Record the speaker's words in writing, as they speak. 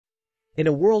In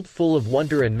a world full of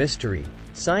wonder and mystery,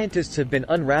 scientists have been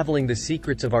unraveling the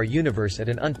secrets of our universe at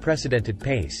an unprecedented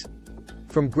pace.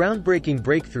 From groundbreaking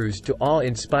breakthroughs to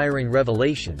awe-inspiring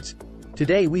revelations,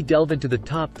 today we delve into the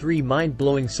top 3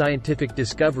 mind-blowing scientific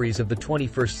discoveries of the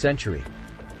 21st century.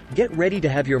 Get ready to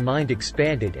have your mind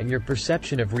expanded and your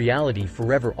perception of reality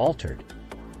forever altered.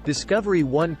 Discovery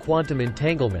 1: Quantum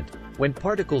entanglement, when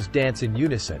particles dance in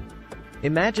unison.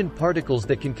 Imagine particles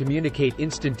that can communicate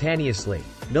instantaneously,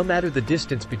 no matter the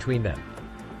distance between them.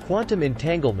 Quantum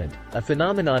entanglement, a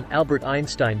phenomenon Albert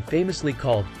Einstein famously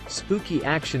called spooky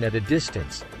action at a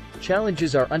distance,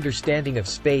 challenges our understanding of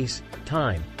space,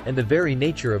 time, and the very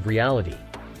nature of reality.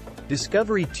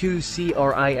 Discovery 2: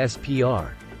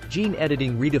 CRISPR, gene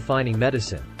editing redefining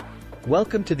medicine.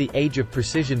 Welcome to the age of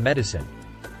precision medicine.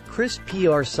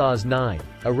 CRISPR-Cas9,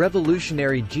 a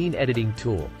revolutionary gene editing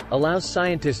tool, allows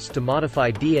scientists to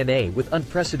modify DNA with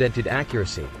unprecedented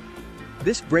accuracy.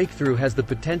 This breakthrough has the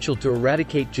potential to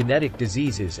eradicate genetic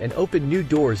diseases and open new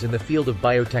doors in the field of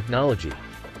biotechnology.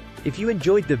 If you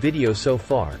enjoyed the video so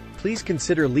far, please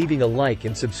consider leaving a like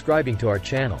and subscribing to our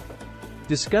channel.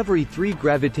 Discovery 3: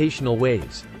 Gravitational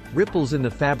waves, ripples in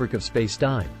the fabric of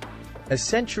spacetime. A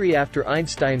century after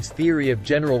Einstein's theory of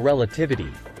general relativity,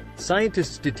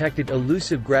 scientists detected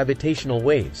elusive gravitational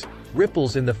waves,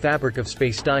 ripples in the fabric of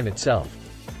spacetime itself.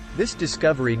 This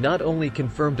discovery not only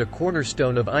confirmed a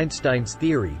cornerstone of Einstein's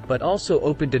theory but also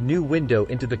opened a new window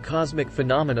into the cosmic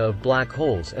phenomena of black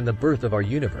holes and the birth of our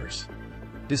universe.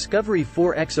 Discovery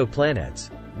 4: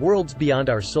 Exoplanets, worlds beyond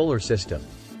our solar system.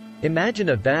 Imagine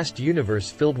a vast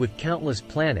universe filled with countless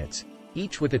planets,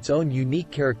 each with its own unique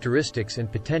characteristics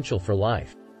and potential for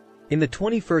life. In the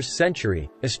 21st century,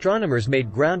 astronomers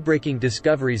made groundbreaking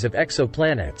discoveries of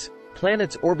exoplanets,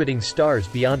 planets orbiting stars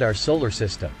beyond our solar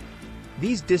system.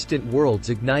 These distant worlds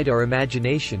ignite our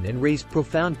imagination and raise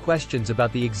profound questions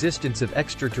about the existence of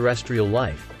extraterrestrial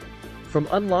life. From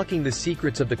unlocking the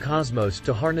secrets of the cosmos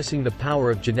to harnessing the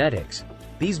power of genetics,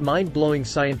 these mind-blowing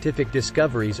scientific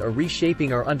discoveries are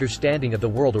reshaping our understanding of the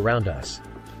world around us.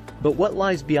 But what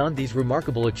lies beyond these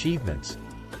remarkable achievements?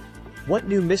 What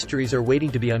new mysteries are waiting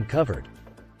to be uncovered?